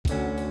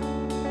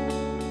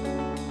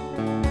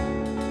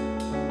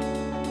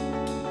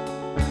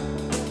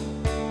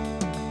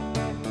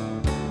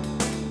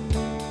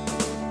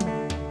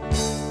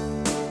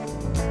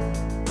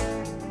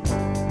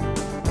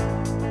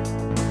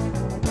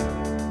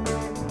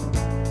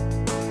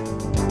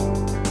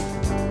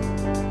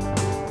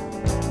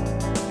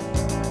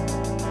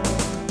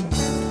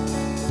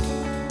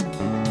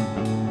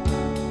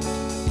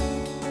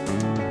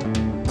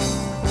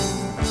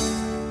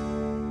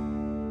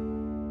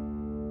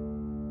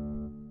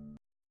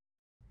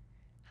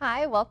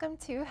Hi, welcome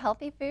to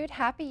Healthy Food,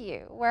 Happy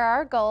You, where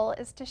our goal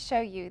is to show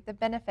you the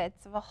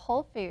benefits of a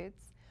whole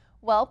foods,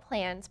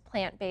 well-planned,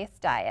 plant-based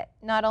diet,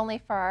 not only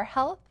for our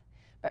health,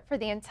 but for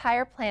the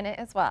entire planet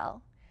as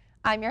well.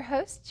 I'm your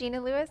host,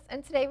 Gina Lewis,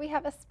 and today we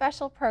have a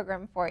special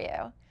program for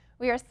you.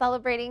 We are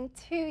celebrating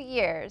 2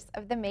 years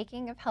of the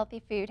making of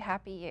Healthy Food,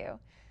 Happy You,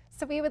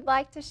 so we would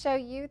like to show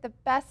you the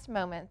best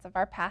moments of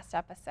our past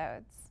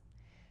episodes.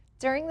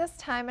 During this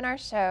time in our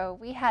show,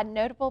 we had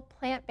notable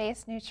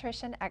plant-based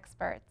nutrition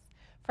experts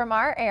from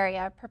our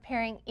area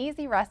preparing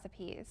easy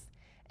recipes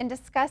and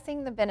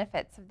discussing the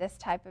benefits of this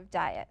type of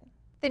diet.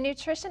 The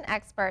nutrition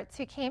experts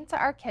who came to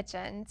our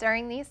kitchen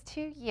during these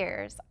 2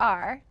 years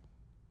are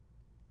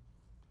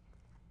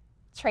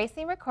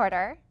Tracy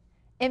McCorder,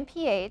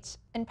 MPH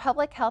and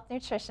public health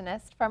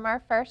nutritionist from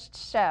our first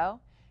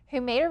show,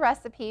 who made a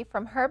recipe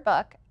from her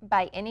book,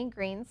 By Any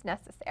Greens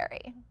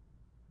Necessary.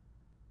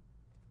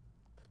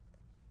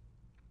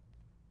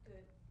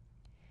 Good.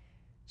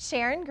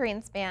 Sharon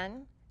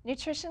Greenspan,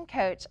 nutrition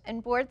coach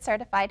and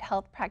board-certified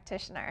health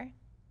practitioner.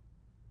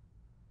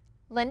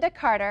 Linda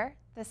Carter,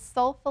 the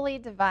soulfully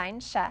divine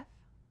chef.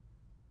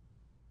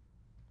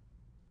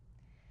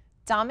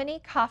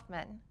 Dominique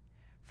Hoffman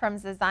from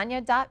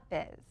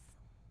Zazania.biz.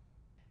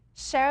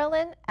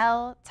 Sherilyn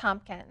L.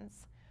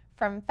 Tompkins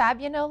from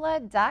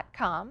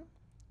Fabunola.com.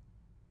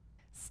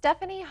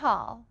 Stephanie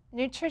Hall,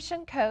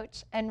 nutrition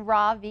coach and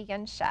raw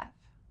vegan chef.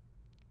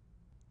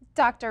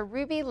 Dr.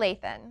 Ruby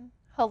Lathan,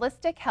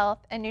 holistic health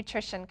and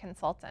nutrition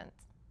consultant.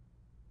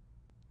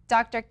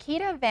 Dr.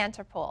 Keita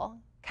Vanterpool,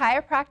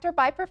 chiropractor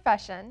by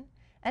profession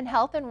and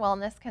health and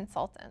wellness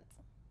consultant.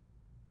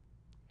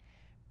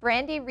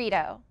 Brandy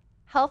Rito,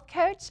 health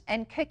coach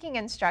and cooking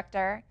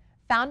instructor,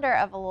 founder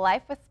of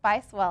Life with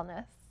Spice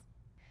Wellness.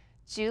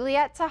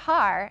 Juliet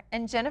Tahar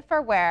and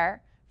Jennifer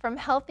Ware from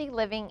Healthy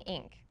Living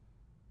Inc.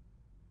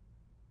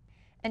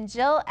 And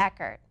Jill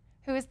Eckert,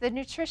 who is the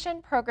Nutrition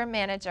Program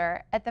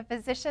Manager at the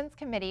Physicians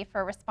Committee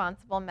for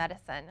Responsible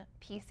Medicine,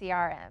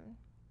 PCRM.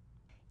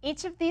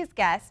 Each of these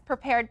guests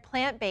prepared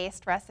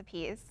plant-based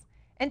recipes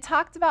and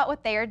talked about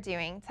what they are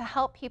doing to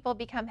help people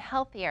become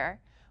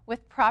healthier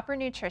with proper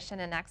nutrition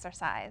and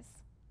exercise.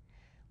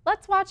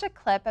 Let's watch a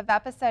clip of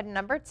episode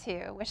number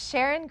 2 with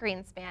Sharon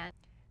Greenspan.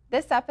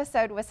 This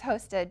episode was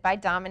hosted by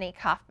Dominique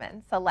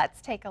Hoffman, so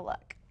let's take a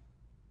look.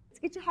 It's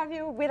good to have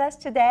you with us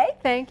today.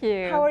 Thank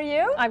you. How are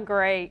you? I'm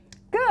great.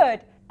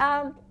 Good.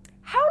 How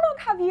long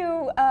have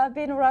you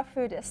been a raw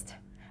foodist?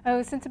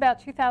 Oh, since about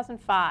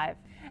 2005.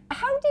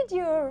 How did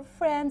your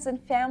friends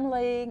and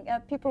family,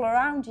 people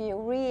around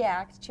you,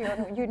 react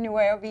to your new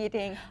way of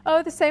eating?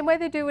 Oh, the same way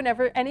they do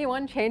whenever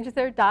anyone changes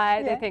their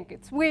diet. Yeah. They think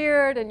it's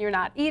weird and you're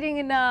not eating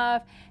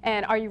enough.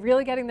 And are you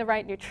really getting the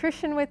right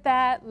nutrition with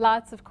that?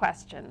 Lots of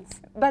questions.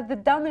 But the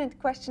dominant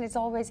question is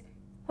always,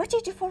 what do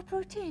you do for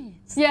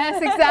proteins?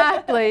 Yes,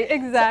 exactly,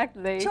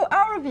 exactly. To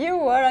our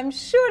viewer, I'm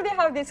sure they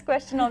have this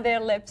question on their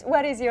lips.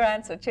 What is your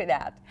answer to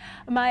that?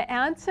 My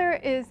answer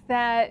is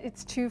that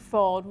it's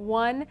twofold.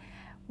 One,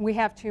 we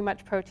have too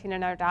much protein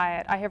in our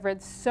diet. I have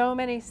read so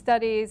many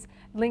studies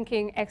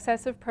linking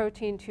excessive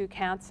protein to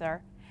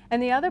cancer.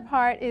 And the other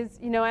part is,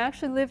 you know, I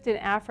actually lived in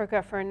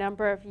Africa for a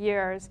number of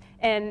years,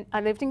 and I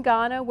lived in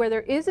Ghana where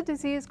there is a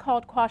disease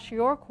called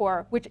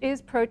kwashiorkor, which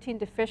is protein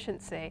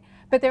deficiency.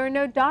 But there are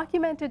no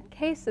documented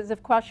cases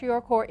of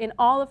kwashiorkor in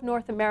all of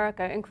North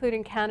America,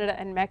 including Canada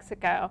and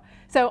Mexico.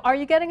 So are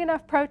you getting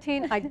enough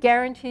protein? I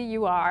guarantee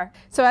you are.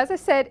 So as I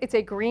said, it's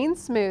a green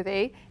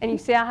smoothie, and you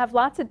see I have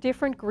lots of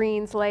different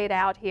greens laid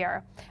out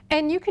here.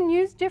 And you can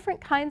use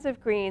different kinds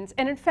of greens,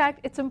 and in fact,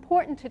 it's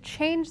important to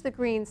change the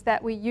greens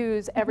that we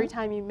use every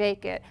time you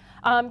make it.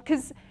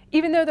 Because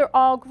even though they're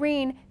all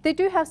green, they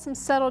do have some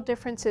subtle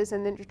differences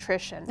in the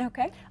nutrition.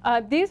 Okay.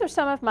 These are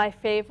some of my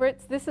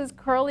favorites. This is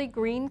curly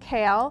green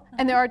kale,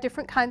 and there are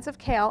different kinds of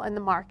kale in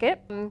the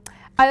market.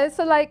 I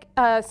also like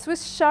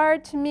Swiss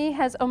chard. To me,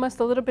 has almost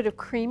a little bit of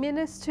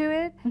creaminess to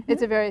it.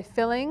 It's a very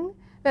filling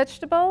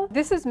vegetable.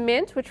 This is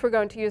mint, which we're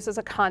going to use as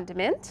a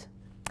condiment.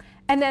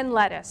 And then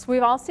lettuce.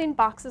 We've all seen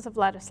boxes of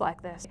lettuce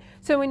like this.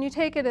 So when you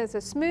take it as a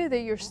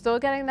smoothie, you're still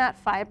getting that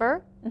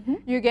fiber.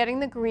 You're getting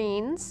the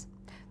greens.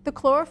 The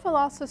chlorophyll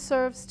also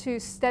serves to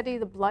steady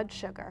the blood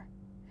sugar.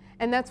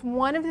 And that's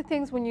one of the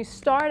things when you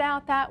start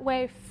out that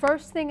way,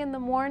 first thing in the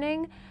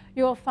morning,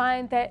 you'll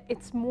find that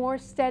it's more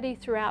steady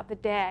throughout the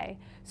day.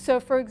 So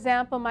for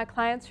example, my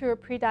clients who are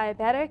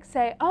pre-diabetic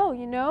say, oh,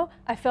 you know,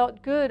 I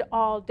felt good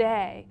all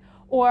day.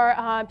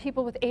 Or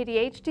people with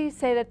ADHD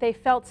say that they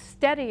felt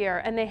steadier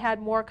and they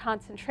had more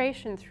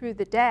concentration through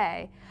the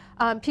day.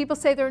 People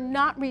say they're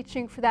not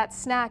reaching for that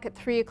snack at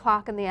 3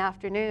 o'clock in the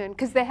afternoon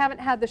because they haven't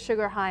had the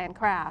sugar high and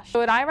crash. So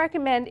what I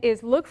recommend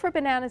is look for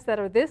bananas that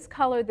are this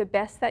color the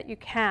best that you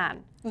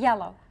can.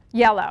 Yellow.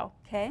 Yellow.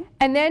 Okay.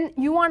 And then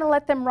you want to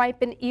let them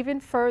ripen even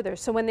further.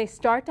 So when they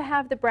start to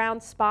have the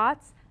brown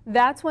spots,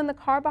 that's when the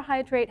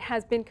carbohydrate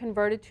has been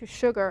converted to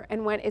sugar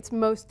and when it's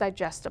most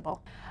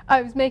digestible.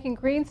 I was making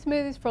green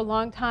smoothies for a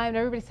long time, and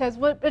everybody says,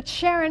 well, but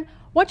Sharon,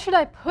 what should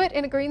I put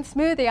in a green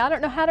smoothie? I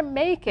don't know how to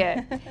make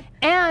it.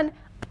 And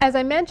As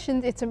I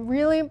mentioned, it's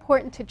really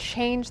important to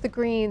change the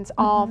greens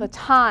all the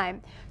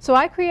time. So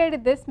I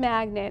created this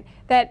magnet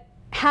that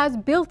has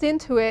built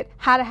into it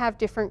how to have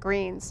different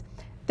greens.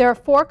 There are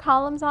 4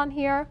 columns on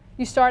here.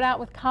 You start out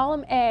with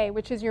column A,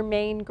 which is your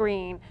main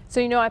green.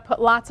 So you know I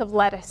put lots of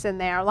lettuce in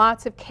there,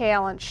 lots of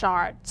kale and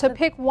chard. So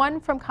pick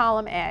one from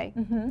column A.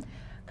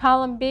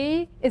 Column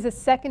B is a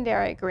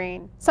secondary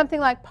green, something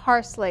like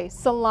parsley,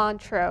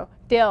 cilantro,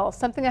 dill,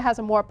 something that has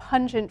a more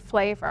pungent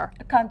flavor.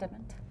 A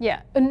condiment.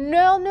 Yeah,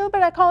 no,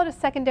 but I call it a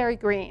secondary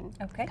green.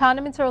 Okay.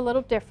 Condiments are a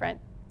little different,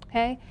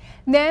 okay?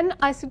 Then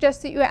I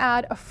suggest that you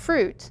add a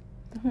fruit.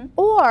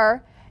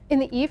 Or in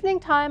the evening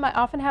time, I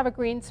often have a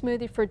green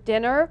smoothie for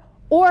dinner,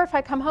 or if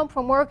I come home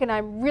from work and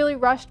I'm really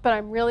rushed but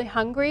I'm really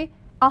hungry,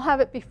 I'll have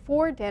it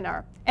before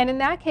dinner. And in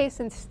that case,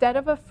 instead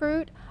of a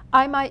fruit,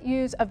 I might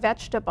use a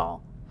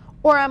vegetable.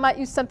 Or I might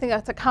use something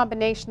that's a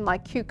combination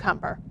like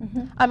cucumber.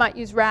 I might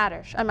use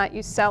radish, I might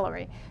use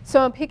celery.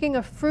 So I'm picking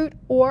a fruit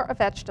or a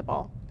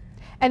vegetable.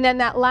 And then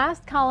that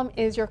last column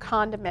is your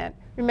condiment.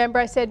 Remember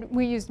I said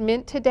we used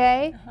mint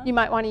today. You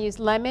might want to use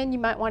lemon, you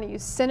might want to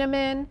use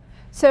cinnamon.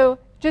 So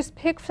just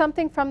pick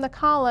something from the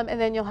column and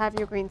then you'll have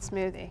your green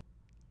smoothie.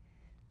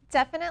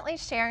 Definitely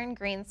Sharon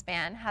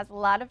Greenspan has a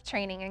lot of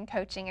training and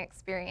coaching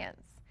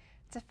experience.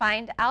 To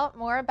find out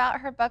more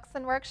about her books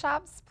and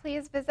workshops,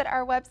 please visit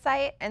our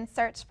website and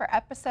search for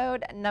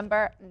episode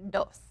number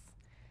 2.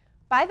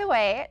 By the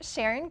way,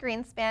 Sharon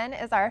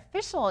Greenspan is our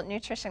official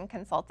nutrition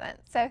consultant,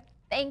 so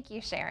thank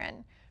you,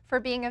 Sharon, for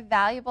being a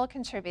valuable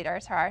contributor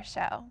to our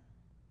show.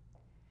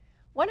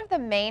 One of the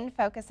main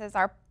focuses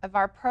of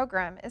our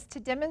program is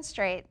to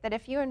demonstrate that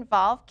if you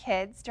involve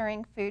kids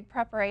during food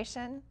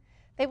preparation,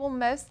 they will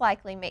most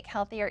likely make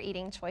healthier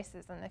eating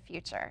choices in the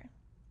future.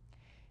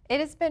 It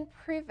has been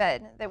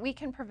proven that we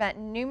can prevent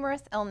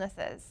numerous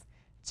illnesses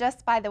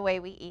just by the way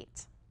we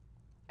eat.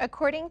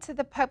 According to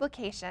the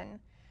publication,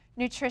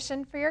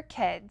 Nutrition for Your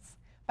Kids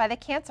by the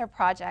Cancer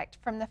Project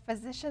from the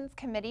Physicians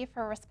Committee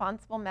for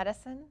Responsible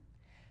Medicine,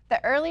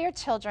 the earlier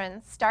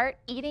children start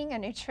eating a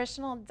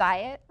nutritional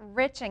diet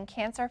rich in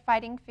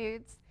cancer-fighting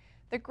foods,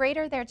 the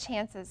greater their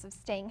chances of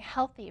staying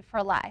healthy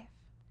for life.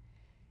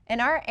 In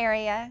our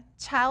area,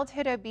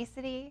 childhood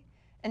obesity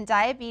and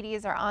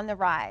diabetes are on the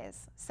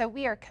rise, so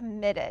we are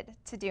committed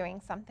to doing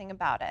something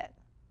about it.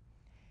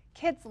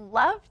 Kids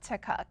love to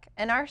cook,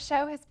 and our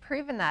show has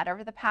proven that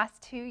over the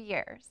past 2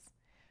 years.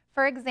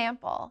 For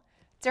example,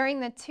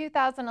 during the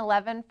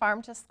 2011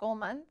 Farm to School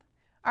Month,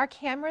 our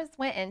cameras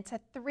went into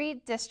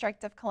 3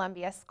 District of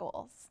Columbia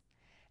schools.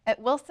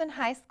 At Wilson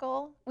High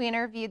School, we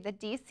interviewed the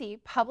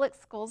DC Public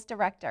Schools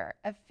Director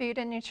of Food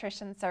and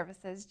Nutrition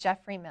Services,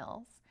 Jeffrey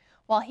Mills,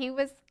 while he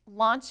was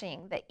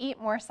launching the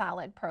Eat More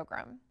Salad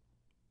program.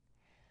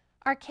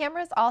 Our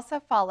cameras also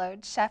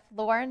followed Chef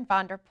Lauren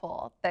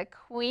Vanderpool, the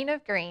Queen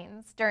of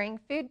Greens, during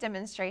food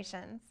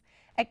demonstrations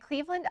at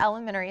Cleveland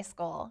Elementary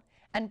School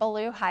and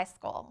Ballou High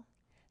School.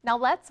 Now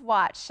let's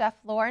watch Chef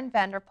Lauren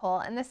Vanderpool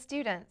and the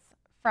students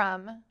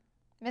from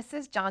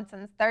Mrs.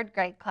 Johnson's 3rd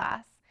grade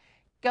class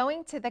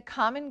going to the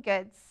Common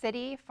Goods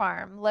City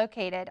Farm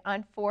located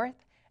on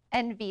 4th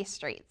and V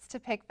Streets to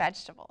pick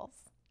vegetables.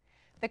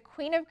 The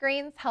Queen of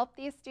Greens helped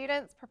these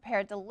students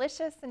prepare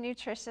delicious and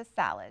nutritious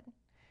salad.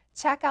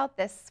 Check out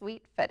this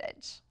sweet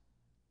footage.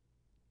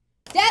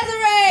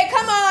 Desiree,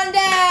 come on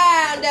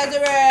down,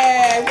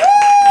 Desiree. Woo!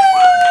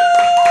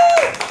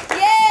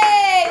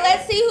 Yay!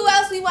 Let's see who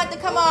else we want to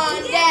come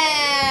on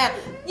down.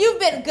 You've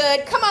been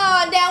good. Come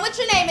on down. What's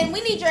your name? And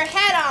we need your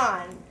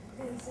hat on.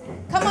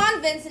 Come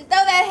on, Vincent.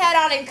 Throw that hat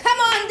on and come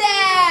on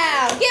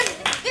down. Give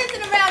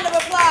Vincent a round of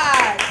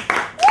applause.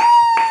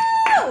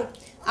 Woo!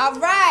 All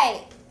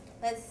right.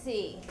 Let's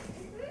see.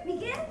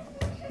 Begin?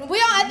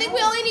 I think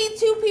we only need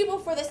 2 people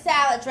for the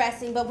salad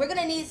dressing, but we're going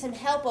to need some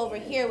help over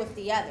here with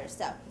the others.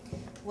 So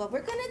what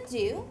we're going to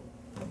do,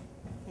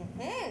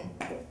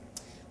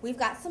 we've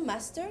got some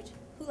mustard.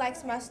 Who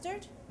likes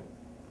mustard?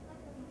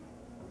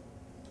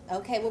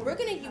 Okay, well we're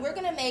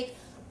gonna make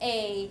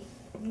a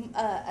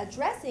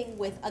dressing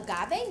with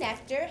agave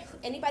nectar.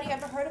 Anybody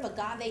ever heard of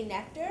agave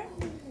nectar?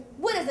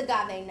 What is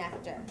agave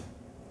nectar?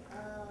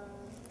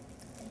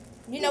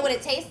 You know what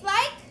it tastes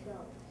like?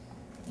 No.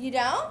 You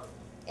don't?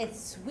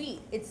 It's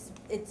sweet. It's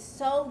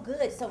so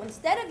good. So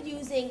instead of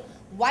using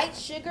white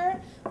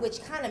sugar,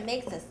 which kind of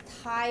makes us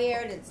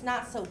tired, it's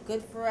not so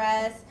good for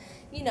us,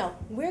 you know,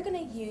 we're going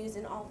to use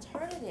an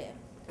alternative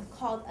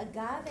called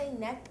agave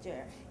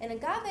nectar. And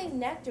agave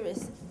nectar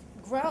is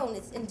grown,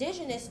 it's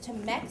indigenous to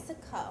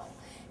Mexico.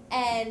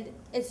 And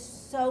it's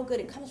so good.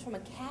 It comes from a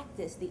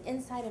cactus, the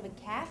inside of a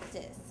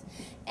cactus.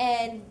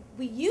 And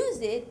we use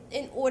it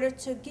in order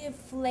to give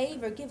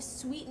flavor, give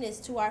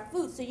sweetness to our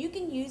food. So you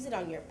can use it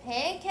on your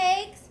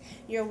pancakes,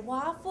 your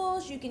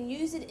waffles. You can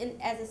use it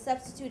as a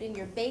substitute in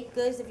your baked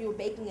goods. If you were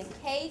baking a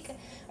cake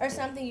or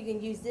something, you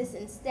can use this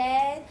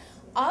instead.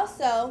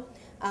 Also,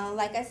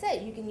 like I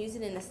said, you can use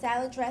it in a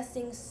salad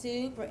dressing,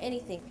 soup, or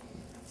anything.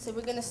 So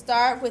we're going to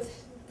start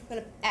with, I'm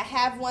going to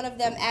have one of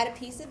them add a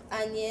piece of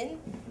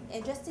onion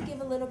And just to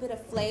give a little bit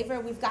of flavor,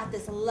 we've got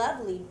this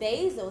lovely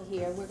basil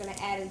here we're going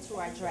to add into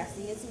our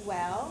dressing as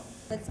well.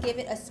 Let's give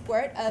it a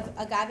squirt of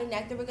agave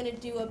nectar. We're going to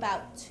do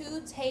about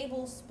 2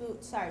 teaspoons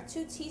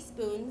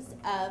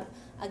of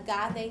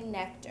agave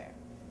nectar.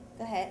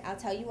 Go ahead, I'll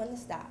tell you when to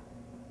stop.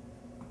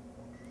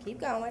 Keep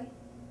going.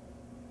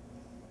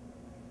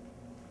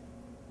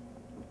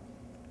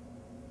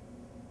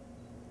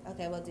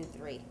 Okay, we'll do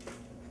 3.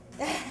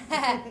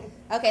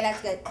 Okay,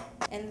 that's good.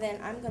 And then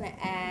I'm going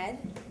to add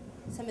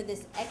some of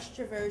this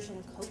extra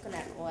virgin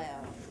coconut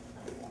oil.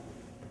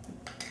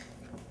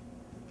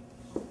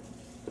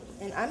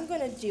 And I'm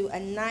going to do a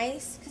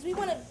nice, because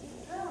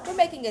we're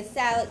making a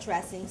salad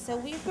dressing, so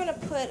we're going to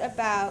put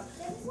about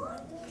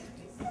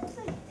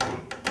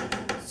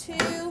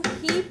 2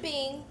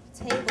 heaping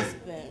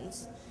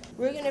tablespoons.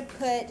 We're going to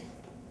put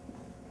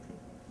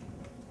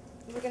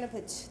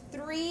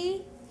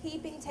 3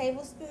 heaping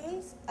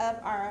tablespoons of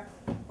our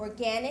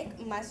organic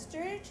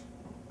mustard.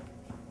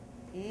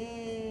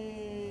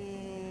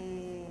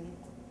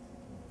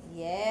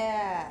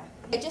 Yeah.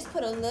 I just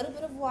put a little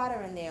bit of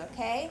water in there,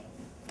 okay?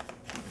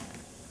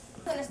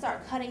 I'm going to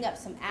start cutting up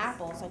some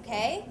apples,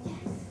 okay?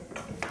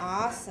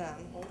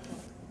 Awesome.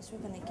 So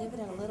we're going to give it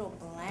a little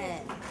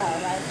blend.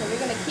 All right, so we're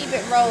going to keep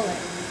it rolling.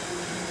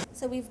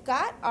 So we've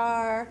got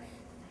our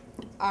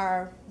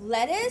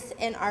lettuce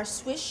and our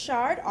Swiss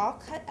chard all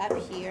cut up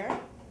here. I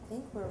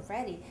think we're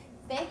ready.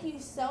 Thank you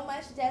so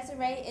much,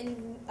 Desiree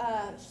and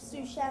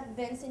Sous Chef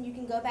Vincent. You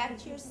can go back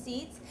to your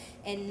seats.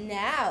 And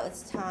now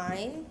it's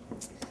time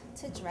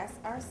to dress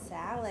our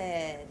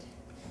salad.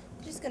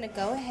 I'm just going to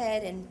go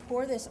ahead and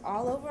pour this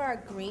all over our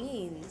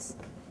greens.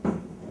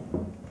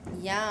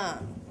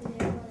 Yum.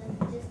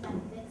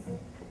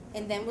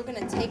 And then we're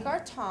going to take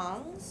our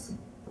tongs.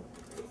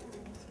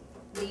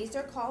 These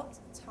are called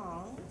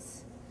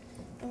tongs.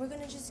 And we're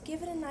going to just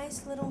give it a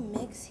nice little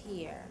mix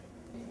here.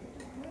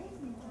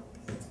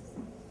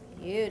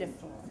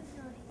 Beautiful.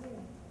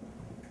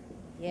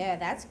 Yeah,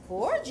 that's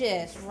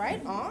gorgeous.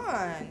 Right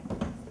on.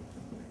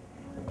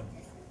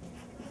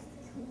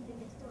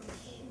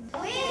 We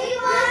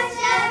want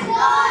Chef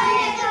Jorge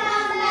to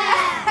come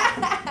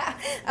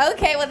back.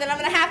 Okay, well then I'm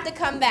going to have to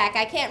come back.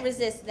 I can't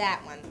resist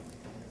that one.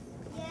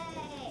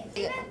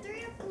 Yay. It's at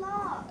 3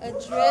 o'clock. A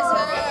drizzle,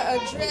 a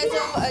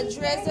drizzle, a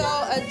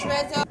drizzle, a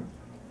drizzle.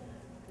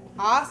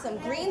 Awesome.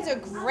 Greens are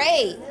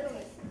great.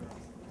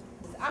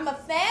 I'm a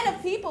fan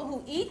of people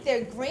who eat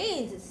their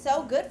greens. It's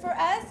so good for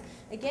us.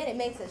 Again, it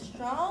makes us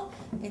strong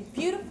and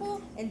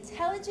beautiful,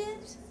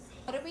 intelligent.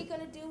 What are we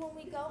going to do when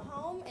we go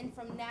home? And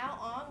from now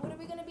on, what are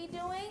we going to be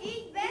doing?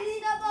 Eat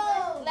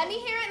vegetables. Let me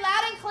hear it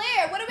loud and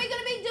clear. What are we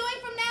going to be doing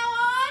from now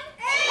on?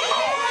 Eat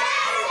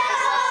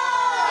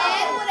vegetables.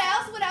 And what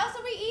else? What else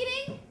are we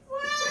eating?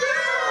 Fruit.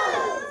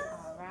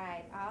 All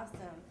right,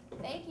 awesome.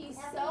 Thank you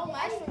so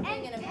much for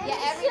being And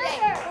every day.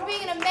 sugar. For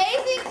being an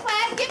amazing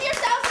class. Give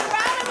yourselves a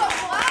round of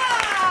applause.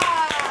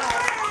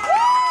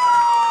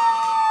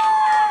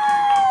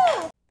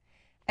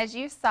 As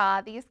you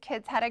saw, these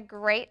kids had a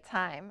great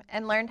time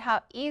and learned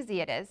how easy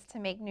it is to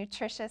make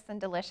nutritious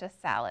and delicious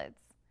salads.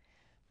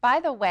 By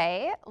the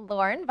way,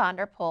 Lauren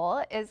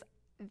Vanderpool is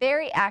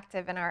very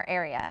active in our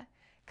area,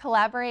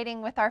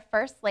 collaborating with our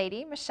First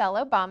Lady, Michelle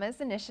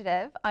Obama's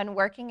initiative on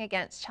working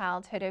against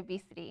childhood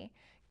obesity.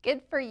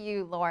 Good for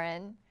you,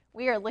 Lauren.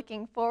 We are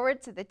looking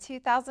forward to the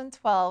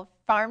 2012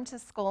 Farm to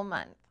School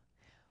Month.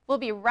 We'll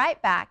be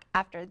right back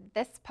after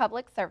this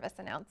public service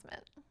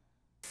announcement.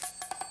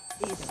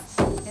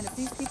 And if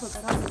these people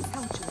got off the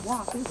couch and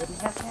walked, we wouldn't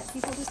have fat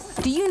people this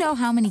much. Do you know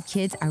how many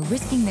kids are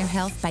risking their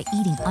health by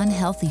eating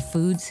unhealthy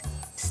foods,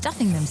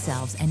 stuffing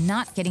themselves, and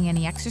not getting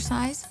any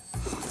exercise?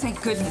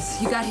 Thank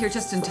goodness, you got here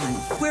just in time.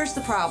 Where's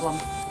the problem?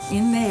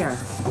 In there.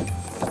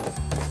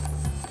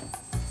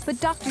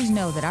 But doctors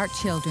know that our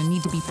children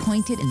need to be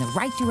pointed in the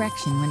right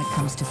direction when it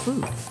comes to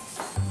food.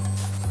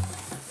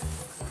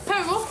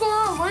 Hey, what's going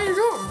on? What are you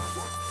doing?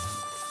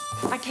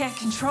 I can't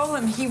control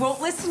him. He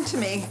won't listen to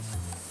me.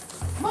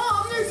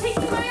 Mom, they're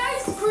taking my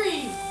ice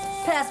cream.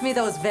 Pass me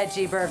those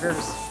veggie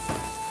burgers.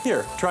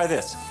 Here, try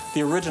this,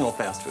 the original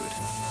fast food.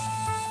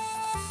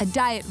 A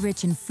diet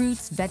rich in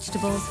fruits,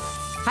 vegetables,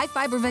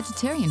 high-fiber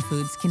vegetarian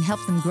foods can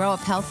help them grow up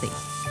healthy.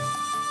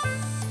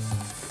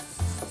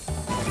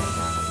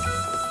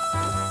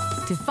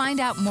 To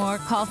find out more,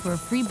 call for a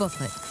free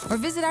booklet or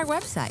visit our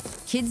website,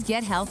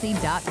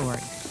 kidsgethealthy.org.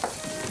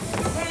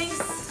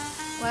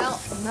 Thanks. Well,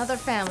 another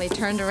family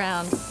turned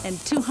around. And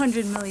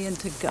 200 million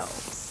to go.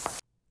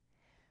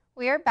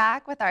 We are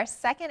back with our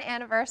second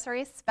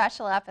anniversary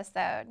special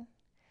episode.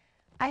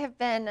 I have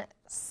been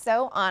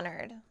so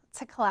honored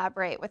to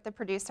collaborate with the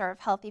producer of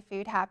Healthy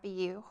Food, Happy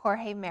You,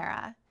 Jorge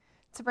Mera,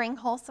 to bring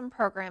wholesome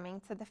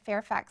programming to the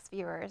Fairfax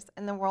viewers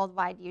and the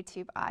worldwide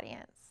YouTube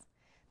audience.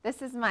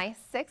 This is my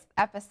 6th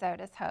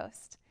episode as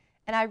host,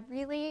 and I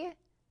really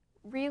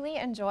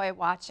enjoy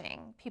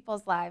watching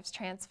people's lives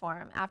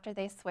transform after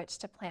they switch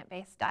to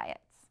plant-based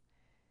diets.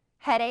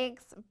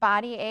 Headaches,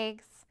 body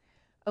aches,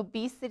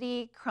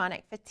 obesity,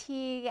 chronic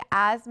fatigue,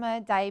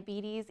 asthma,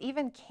 diabetes,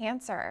 even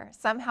cancer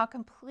somehow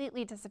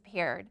completely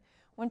disappeared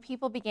when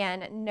people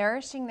began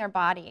nourishing their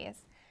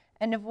bodies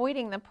and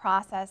avoiding the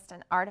processed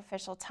and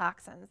artificial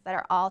toxins that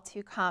are all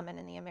too common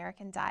in the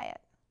American diet.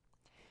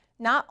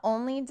 Not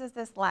only does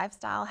this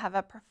lifestyle have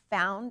a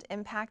profound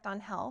impact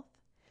on health,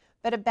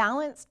 but a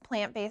balanced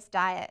plant-based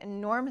diet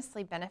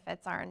enormously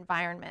benefits our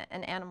environment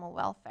and animal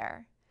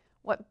welfare.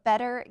 What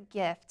better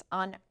gift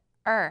on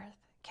earth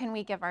can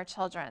we give our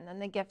children than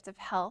the gift of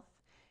health,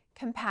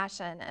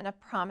 compassion, and a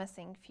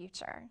promising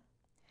future?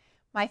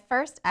 My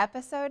first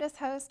episode as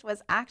host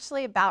was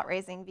actually about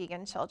raising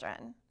vegan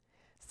children.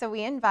 So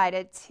we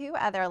invited 2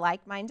 other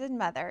like-minded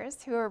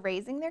mothers who are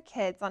raising their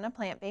kids on a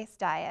plant-based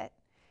diet.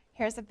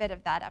 Here's a bit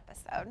of that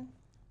episode.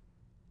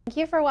 Thank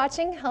you for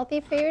watching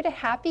Healthy Food,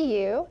 Happy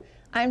You.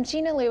 I'm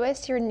Gina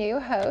Lewis, your new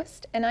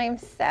host, and I am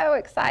so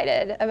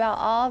excited about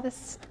all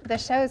the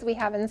shows we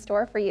have in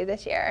store for you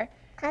this year.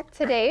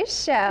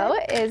 Today's show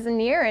is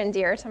near and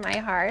dear to my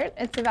heart.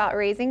 It's about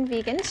raising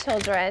vegan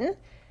children,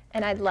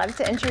 and I'd love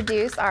to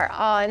introduce our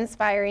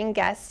awe-inspiring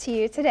guests to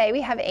you today.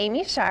 We have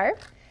Amy Sharp,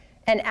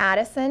 and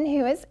Addison,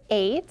 who is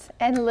 8,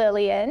 and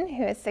Lillian,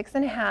 who is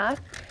 6.5,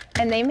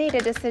 and they made a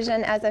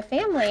decision as a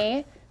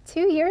family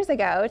 2 years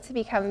ago to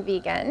become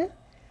vegan.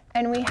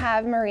 And we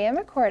have Maria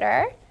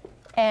McWhorter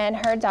and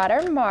her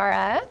daughter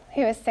Mera,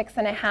 who is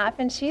 6.5,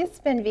 and she's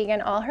been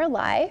vegan all her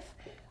life.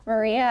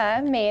 Maria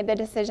made the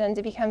decision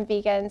to become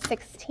vegan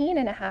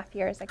 16.5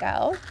 years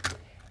ago.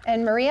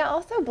 And Maria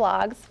also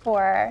blogs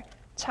for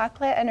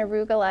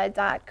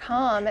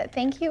chocolateandarugula.com.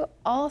 Thank you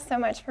all so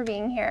much for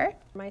being here.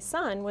 My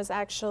son was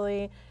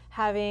actually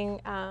having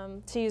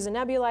to use a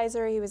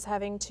nebulizer. He was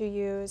having to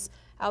use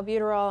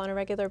albuterol on a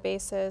regular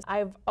basis.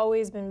 I've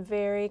always been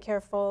very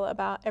careful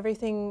about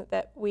everything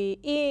that we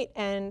eat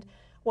and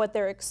what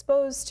they're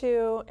exposed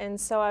to, and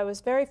so I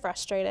was very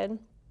frustrated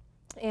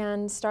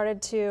and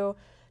started to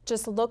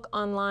just look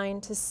online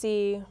to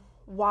see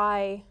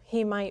why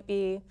he might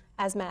be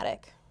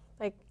asthmatic.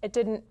 Like, it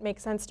didn't make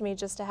sense to me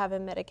just to have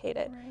him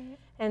medicated. Right.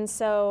 And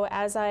so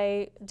as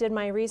I did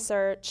my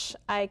research,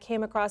 I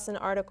came across an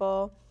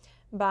article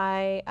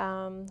by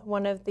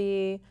one of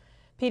the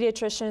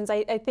pediatricians,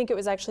 I think it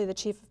was actually the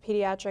chief of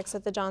pediatrics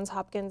at the Johns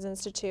Hopkins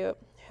Institute,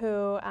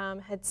 who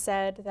had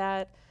said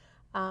that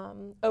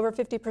over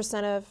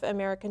 50% of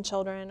American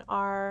children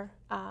are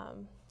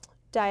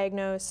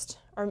diagnosed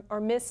or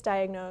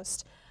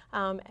misdiagnosed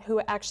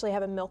who actually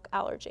have a milk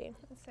allergy.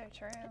 That's so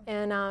true.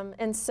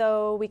 And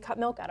so we cut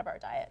milk out of our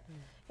diet.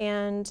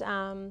 And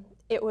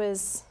it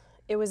was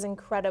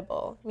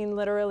incredible. I mean,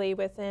 literally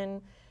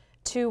within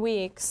 2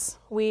 weeks,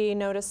 we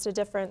noticed a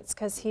difference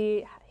because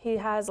he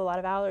has a lot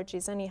of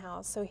allergies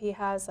anyhow, so he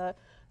has a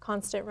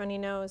constant runny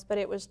nose, but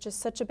it was just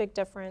such a big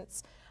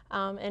difference.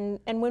 And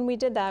when we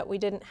did that, we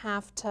didn't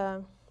have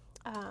to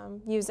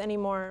use any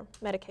more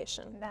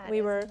medication. That is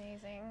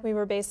amazing. We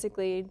were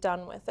basically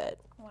done with it.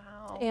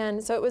 Wow.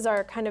 And so it was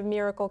our kind of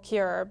miracle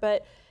cure.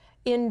 But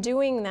in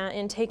doing that,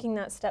 in taking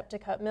that step to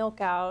cut milk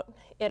out,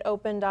 it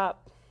opened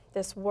up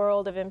this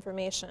world of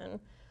information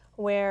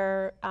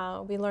where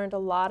we learned a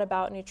lot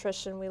about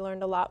nutrition. We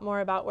learned a lot more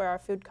about where our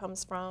food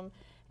comes from.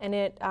 And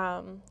it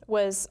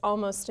was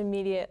almost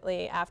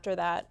immediately after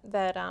that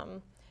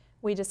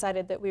we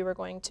decided that we were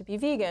going to be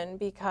vegan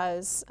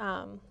because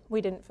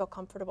we didn't feel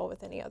comfortable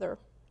with any other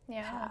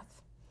path.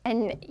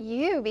 And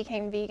you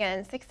became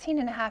vegan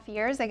 16.5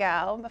 years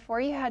ago, before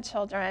you had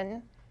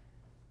children.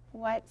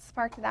 What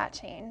sparked that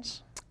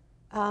change?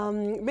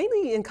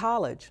 Mainly in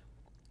college.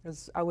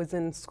 I was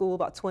in school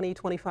about 20,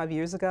 25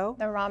 years ago.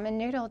 The ramen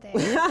noodle days.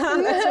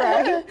 That's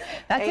right.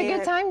 That's a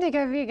good time to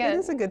go vegan. It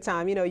is a good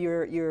time. You know,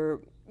 you're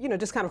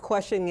just kind of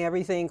questioning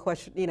everything.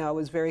 I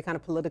was very kind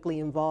of politically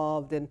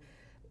involved and,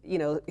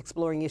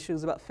 exploring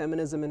issues about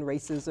feminism and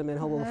racism and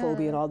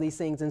homophobia and all these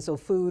things. And so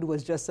food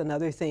was just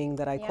another thing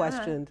that I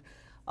questioned.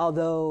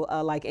 Although,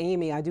 like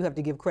Amy, I do have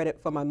to give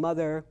credit to my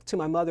mother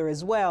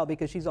as well,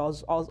 because she's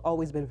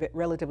always been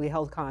relatively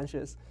health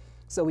conscious.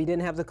 So we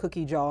didn't have the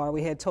cookie jar.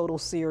 We had total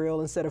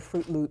cereal instead of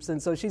Fruit Loops.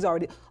 And so she's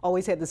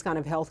always had this kind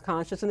of health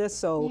consciousness.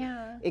 So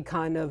it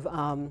kind of,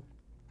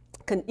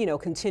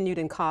 continued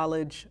in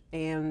college.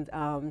 And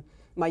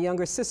my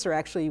younger sister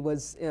actually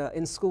was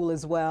in school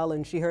as well,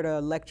 and she heard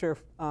a lecture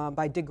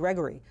by Dick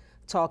Gregory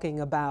talking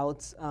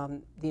about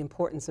the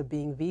importance of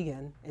being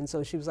vegan. And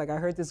so she was like, I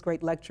heard this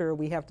great lecture,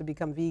 we have to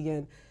become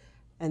vegan.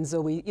 And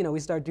so we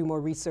started doing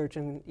more research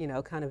and,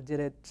 kind of did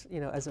it,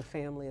 as a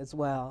family as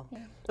well. Yeah.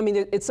 I mean,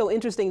 it's so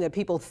interesting that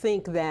people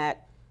think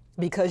that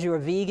because you're a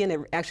vegan,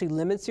 it actually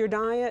limits your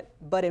diet.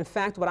 But in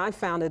fact, what I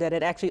found is that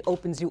it actually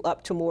opens you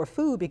up to more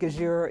food because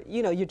you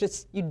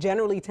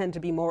generally tend to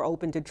be more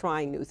open to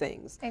trying new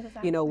things.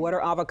 Exactly. What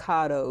are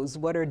avocados?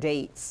 What are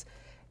dates?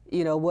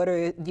 What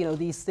are,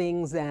 these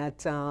things that...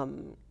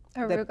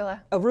 arugula.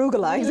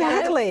 Arugula,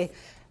 exactly.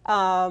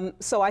 Yes.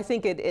 So I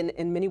think it,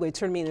 in many ways,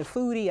 turned me into a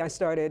foodie. I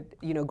started,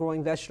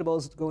 growing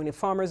vegetables, going to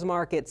farmers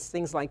markets,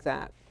 things like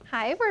that.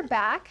 Hi, we're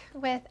back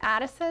with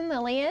Addison,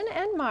 Lillian,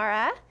 and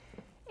Mera.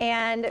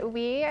 And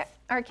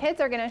our kids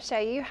are going to show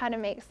you how to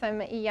make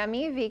some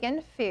yummy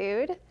vegan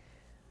food.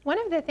 One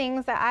of the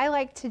things that I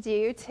like to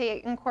do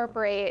to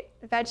incorporate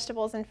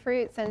vegetables and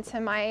fruits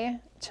into my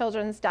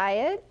children's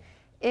diet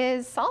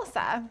is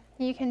salsa.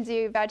 You can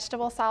do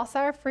vegetable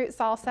salsa or fruit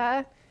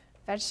salsa,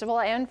 vegetable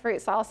and fruit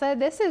salsa.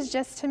 This is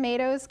just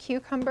tomatoes,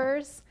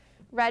 cucumbers,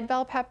 red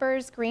bell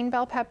peppers, green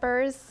bell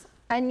peppers,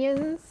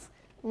 onions,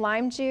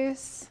 lime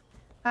juice,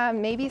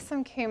 maybe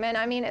some cumin.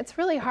 I mean, it's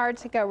really hard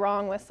to go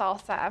wrong with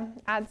salsa.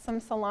 Add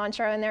some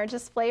cilantro in there,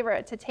 just flavor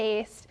it to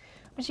taste.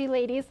 Would you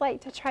ladies like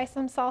to try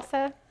some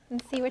salsa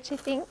and see what you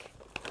think?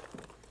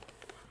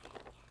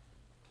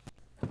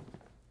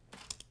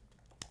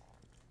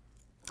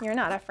 You're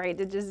not afraid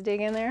to just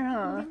dig in there,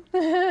 huh?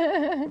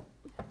 Mm-hmm.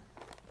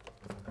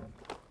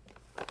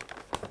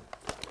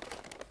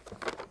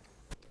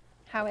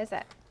 How is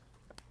it?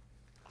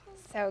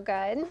 So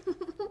good.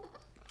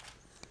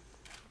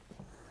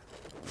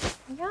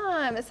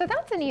 Yum. So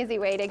that's an easy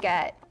way to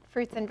get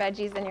fruits and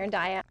veggies in your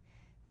diet.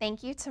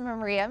 Thank you to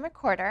Maria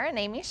McWhorter and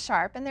Amy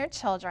Sharp and their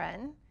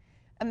children.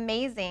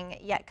 Amazing,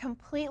 yet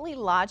completely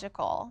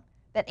logical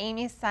that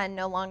Amy's son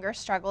no longer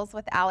struggles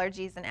with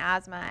allergies and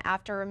asthma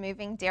after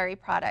removing dairy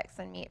products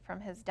and meat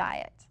from his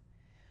diet.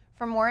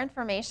 For more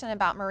information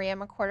about Maria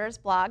McWhorter's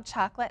blog,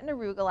 Chocolate and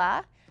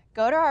Arugula,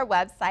 go to our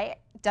website,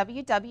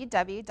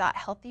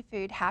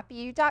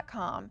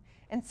 www.healthyfoodhappyyou.com,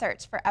 and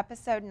search for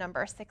episode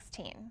number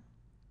 16.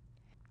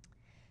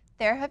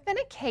 There have been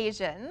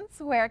occasions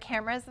where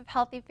cameras of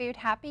Healthy Food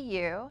Happy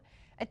You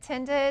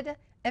attended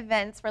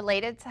events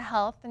related to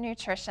health,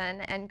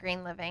 nutrition, and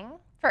green living.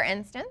 For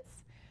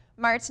instance,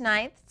 March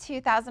 9th,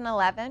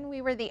 2011,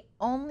 we were the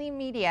only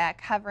media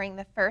covering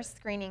the first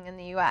screening in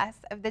the U.S.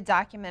 of the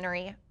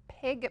documentary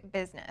Pig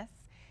Business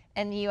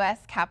in the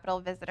U.S.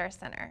 Capitol Visitor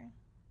Center.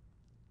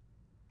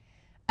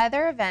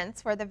 Other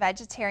events were the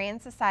Vegetarian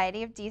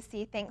Society of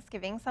DC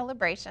Thanksgiving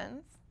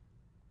celebrations,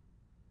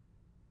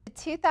 the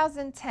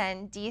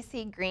 2010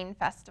 DC Green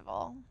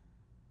Festival,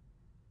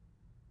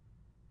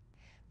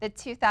 the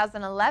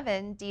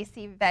 2011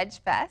 DC Veg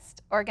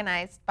Fest,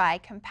 organized by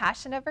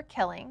Compassion Over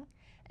Killing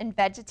and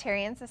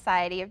Vegetarian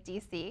Society of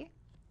DC,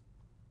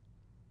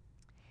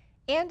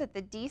 and at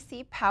the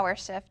DC Power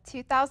Shift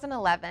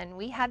 2011,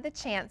 we had the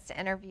chance to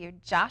interview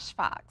Josh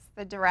Fox,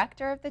 the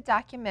director of the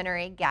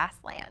documentary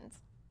Gasland.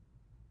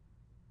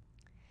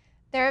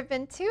 There have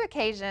been 2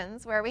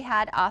 occasions where we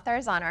had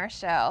authors on our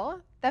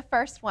show. The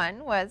first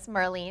one was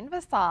Marlene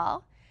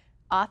Vassal,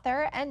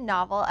 author and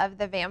novel of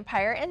The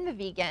Vampire and the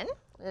Vegan.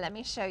 Let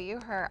me show you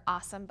her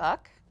awesome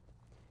book,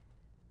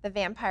 The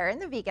Vampire and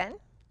the Vegan.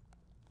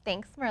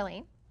 Thanks,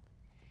 Marlene.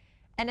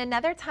 And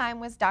another time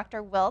was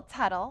Dr. Will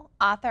Tuttle,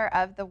 author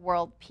of The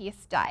World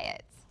Peace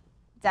Diet.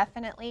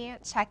 Definitely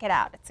check it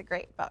out. It's a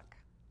great book.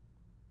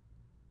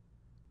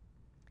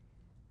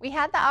 We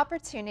had the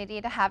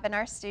opportunity to have in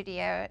our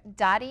studio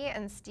Dottie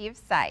and Steve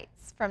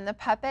Seitz from the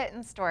Puppet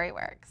and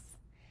Storyworks.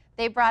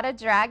 They brought a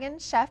dragon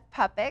chef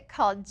puppet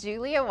called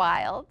Julia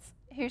Wild,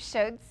 who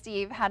showed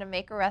Steve how to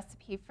make a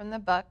recipe from the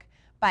book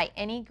By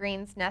Any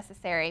Greens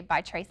Necessary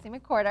by Tracy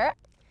McWhorter.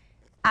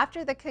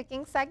 After the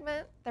cooking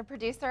segment, the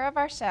producer of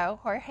our show,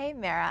 Jorge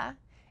Mera,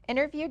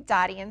 interviewed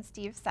Dottie and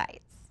Steve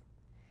Seitz.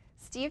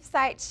 Steve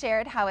Seitz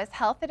shared how his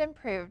health had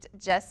improved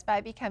just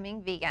by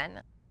becoming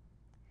vegan.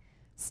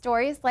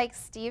 Stories like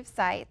Steve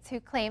Seitz, who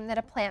claimed that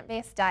a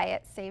plant-based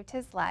diet saved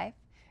his life,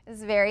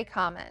 is very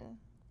common.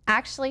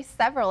 Actually,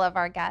 several of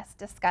our guests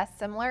discussed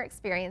similar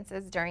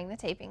experiences during the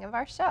taping of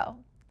our show.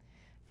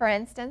 For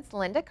instance,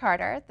 Linda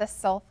Carter, the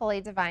soulfully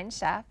divine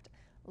chef,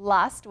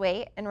 lost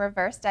weight and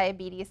reversed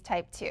diabetes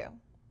type 2.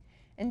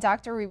 And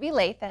Dr. Ruby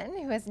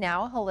Lathan, who is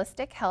now a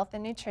holistic health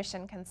and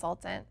nutrition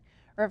consultant,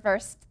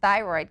 reversed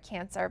thyroid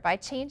cancer by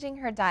changing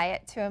her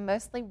diet to a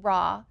mostly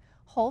raw,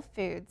 whole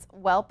foods,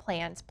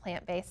 well-planned,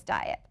 plant-based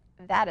diet.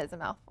 That is a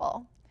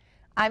mouthful.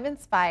 I'm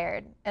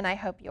inspired, and I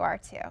hope you are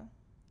too.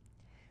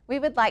 We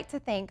would like to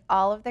thank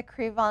all of the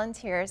crew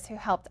volunteers who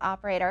helped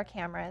operate our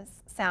cameras,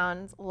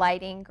 sound,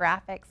 lighting,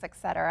 graphics,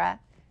 etc.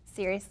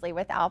 Seriously,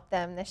 without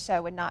them, the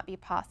show would not be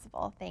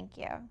possible. Thank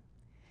you.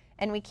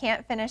 And we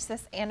can't finish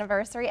this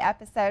anniversary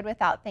episode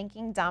without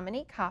thanking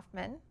Dominique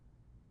Kaufman,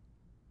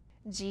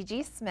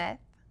 Gigi Smith,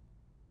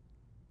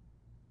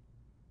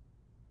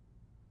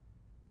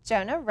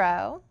 Jonah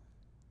Rowe,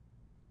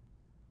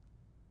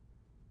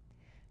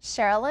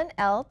 Sherilyn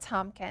L.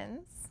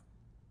 Tompkins,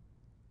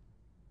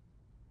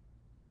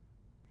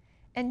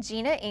 and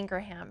Gina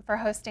Ingraham for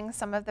hosting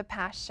some of the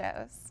past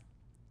shows.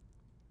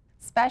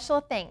 Special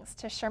thanks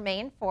to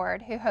Chermaine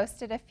Ford, who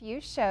hosted a few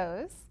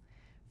shows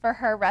for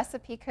her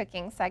recipe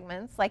cooking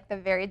segments like the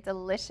very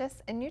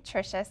delicious and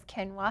nutritious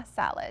quinoa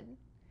salad.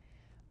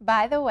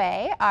 By the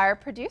way, our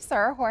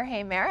producer,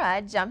 Jorge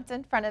Mera, jumped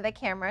in front of the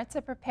camera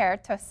to prepare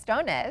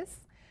tostones,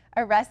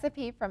 a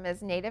recipe from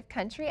his native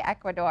country,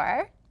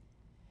 Ecuador.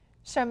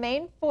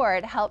 Chermaine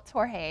Ford helped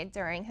Jorge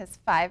during his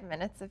 5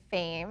 minutes of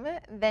fame.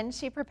 Then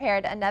she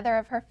prepared another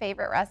of her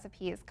favorite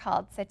recipes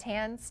called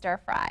seitan stir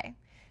fry.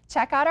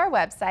 Check out our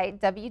website,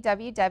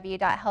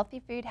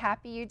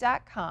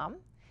 www.healthyfoodhappyyou.com,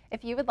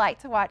 if you would like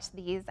to watch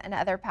these and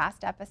other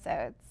past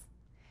episodes.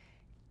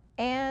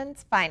 And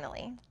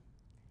finally,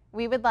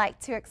 we would like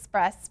to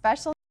express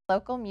special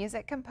local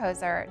music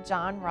composer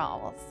John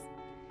Rowles.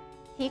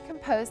 He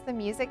composed the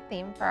music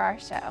theme for our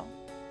show.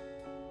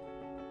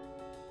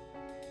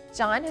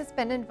 John has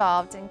been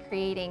involved in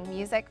creating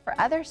music for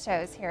other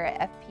shows here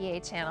at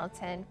FPA Channel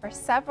 10 for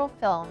several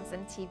films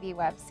and TV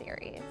web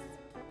series.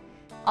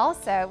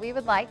 Also, we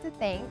would like to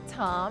thank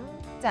Tom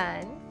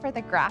Dunn for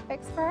the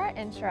graphics for our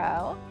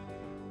intro.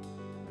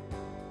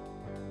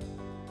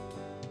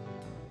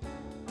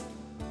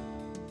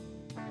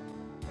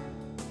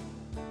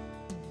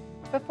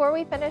 Before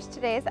we finish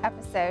today's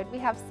episode, we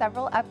have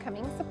several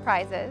upcoming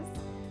surprises.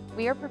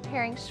 We are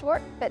preparing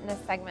short fitness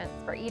segments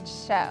for each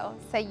show,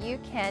 so you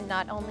can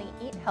not only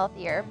eat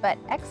healthier, but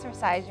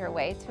exercise your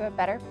way to a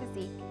better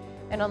physique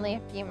in only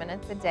a few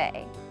minutes a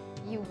day.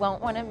 You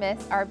won't want to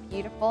miss our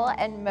beautiful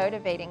and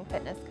motivating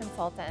fitness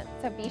consultant,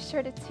 so be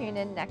sure to tune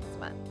in next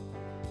month.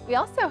 We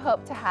also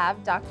hope to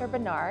have Dr.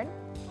 Bernard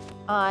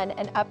on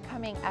an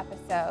upcoming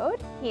episode.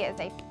 He is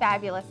a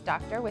fabulous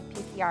doctor with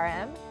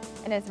PCRM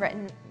and has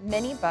written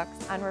many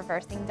books on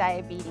reversing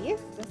diabetes.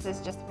 This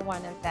is just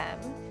one of them.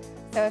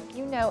 So if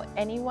you know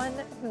anyone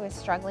who is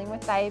struggling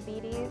with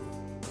diabetes,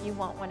 you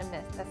won't want to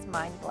miss this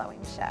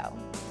mind-blowing show.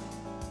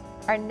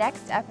 Our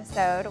next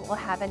episode will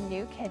have a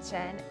new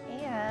kitchen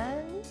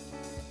and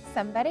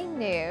somebody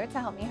new to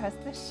help me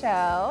host the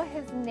show.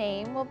 His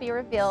name will be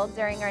revealed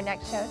during our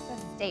next show, so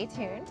stay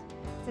tuned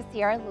to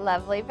see our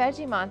lovely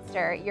veggie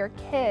monster. Your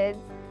kids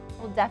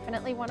will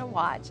definitely want to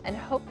watch and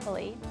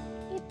hopefully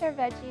eat their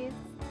veggies.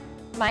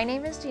 My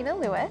name is Gina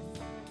Lewis.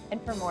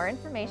 And for more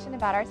information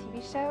about our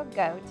TV show,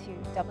 go to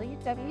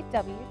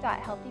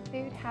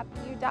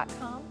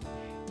www.healthyfoodhappyyou.com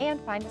and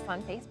find us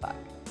on Facebook.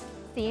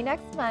 See you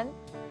next month.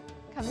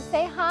 Come and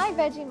say hi,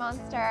 Veggie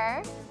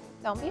Monster.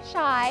 Don't be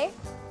shy.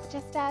 It's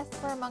just us.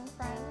 We're among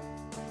friends.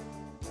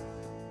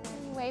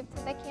 Can you wave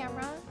to the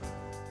camera?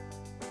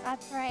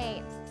 That's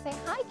right. Say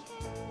hi,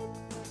 kids.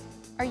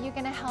 Are you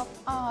going to help?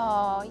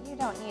 Oh, you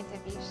don't need to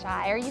be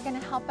shy. Are you going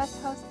to help us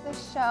host the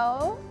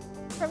show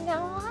from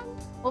now on?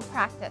 We'll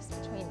practice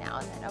between now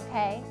and then,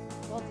 okay?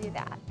 We'll do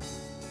that.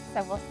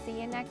 So we'll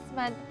see you next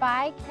month.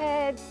 Bye,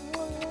 kids.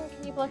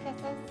 Can you blow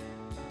kisses?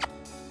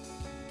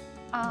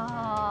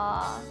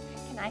 Aww.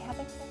 Can I have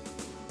a kiss?